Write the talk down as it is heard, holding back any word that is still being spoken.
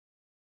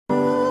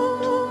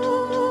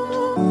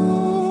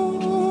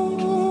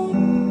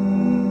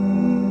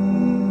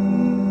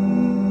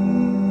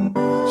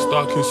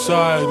stuck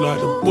inside like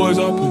the boys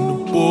up in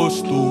the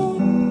Borstal.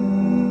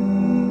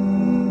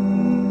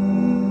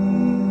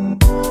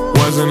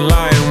 Wasn't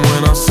lying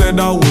when I said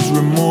I was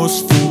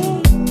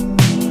remorseful.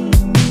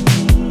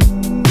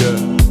 Yeah,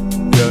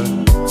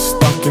 yeah.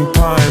 Stuck in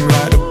time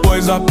like the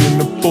boys up in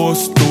the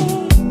Borstal.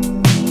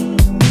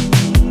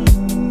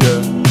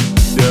 Yeah,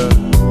 yeah.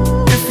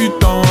 If you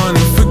don't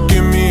wanna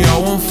forgive me, I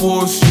won't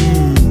force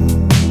you.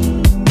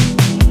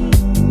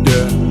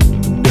 Yeah,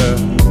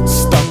 yeah.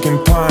 Stuck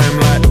in time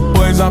like the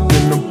boys up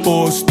in the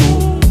Borstal.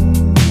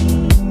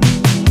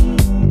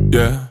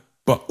 Yeah.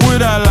 But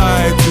would I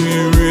lie to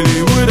you,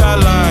 really? Would I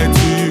lie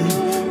to you?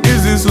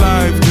 Is this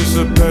life just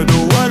a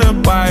pedal on a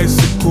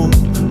bicycle?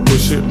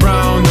 Push it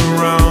round and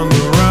round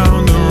and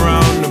round and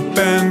round the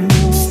bend.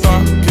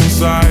 Stuck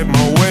inside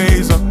my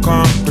ways, I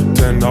can't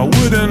pretend. I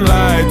wouldn't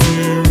lie to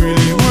you,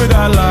 really? Would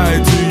I lie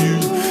to you?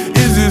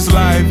 Is this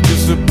life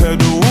just a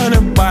pedal on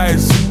a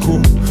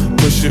bicycle?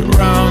 Push it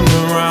round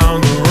and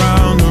round and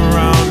round and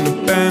round the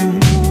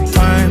bend.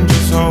 Time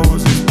just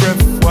holds its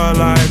breath while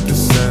I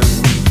descend.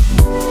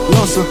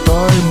 Lost the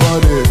time,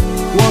 but it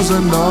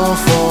wasn't our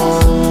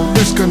fault.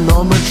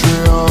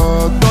 Disconometry,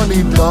 don't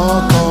need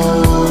dark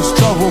holes.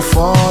 Travel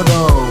far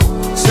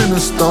though, seen the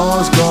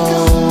stars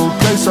go.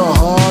 Place our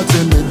hearts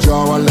in the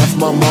jar, I left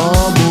my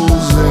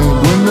marbles in.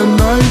 When the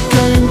night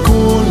came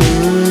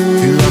calling,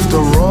 he left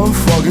a raw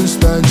fucking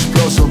stench.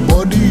 Plus a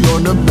body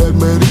on the bed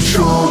made of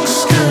chalk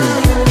skin.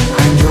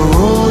 And you're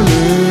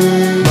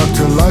rolling back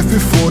to life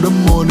before the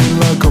morning,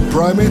 like a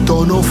primate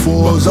on no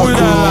fours. Would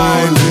I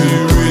lie to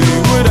you, really?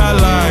 Would I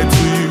lie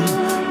to you?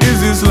 Is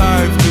this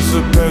life just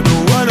a pedal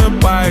on a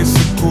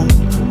bicycle?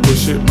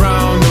 Push it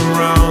round and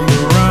round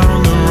and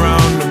round and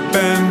round the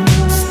bend.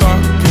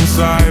 Stuck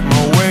inside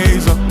my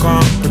ways, I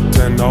can't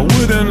pretend. I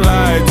wouldn't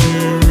lie to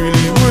you,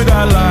 really? Would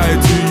I lie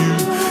to you?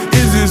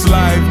 Is this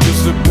life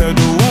just a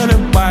pedal on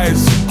a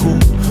bicycle?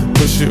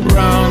 Push it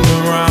round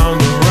and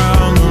round and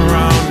round and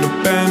round the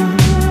bend.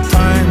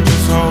 Time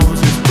just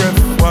holds its breath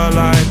while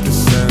I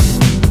descend.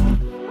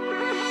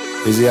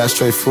 Is the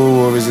ashtray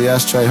full or is the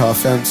ashtray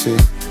half empty?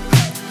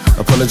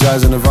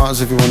 Apologise in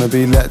advance if you wanna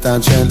be let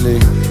down gently.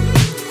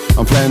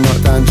 I'm playing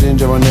knockdown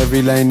ginger on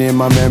every lane in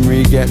my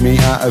memory. Get me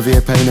out of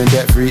here, pain and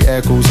debt free.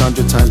 Air calls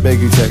 100 times, beg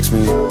you text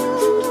me.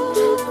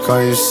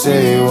 Can't you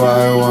see what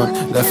I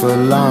want? Left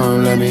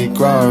alone, let me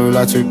grow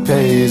like 2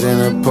 peas in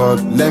a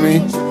pod. Let me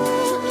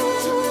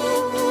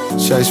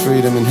chase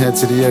freedom and head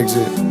to the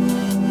exit.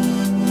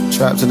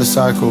 Trapped in a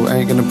cycle,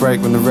 ain't gonna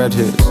break when the red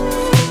hits.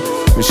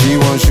 When she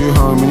wants you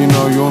home and you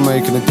know you're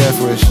making a death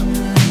wish.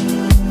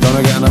 Don't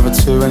I get another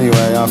 2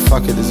 anyway? Ah,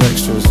 fuck it, there's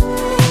extras.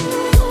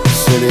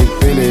 Silly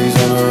billies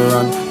on a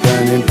run,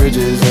 burning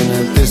bridges in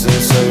a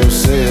distance, so you'll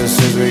see us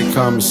as we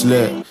come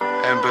slip.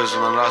 Embers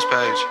on the last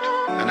page,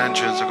 an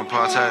entrance I can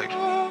partake,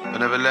 but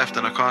never left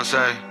and I can't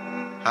say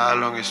how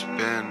long it's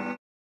been.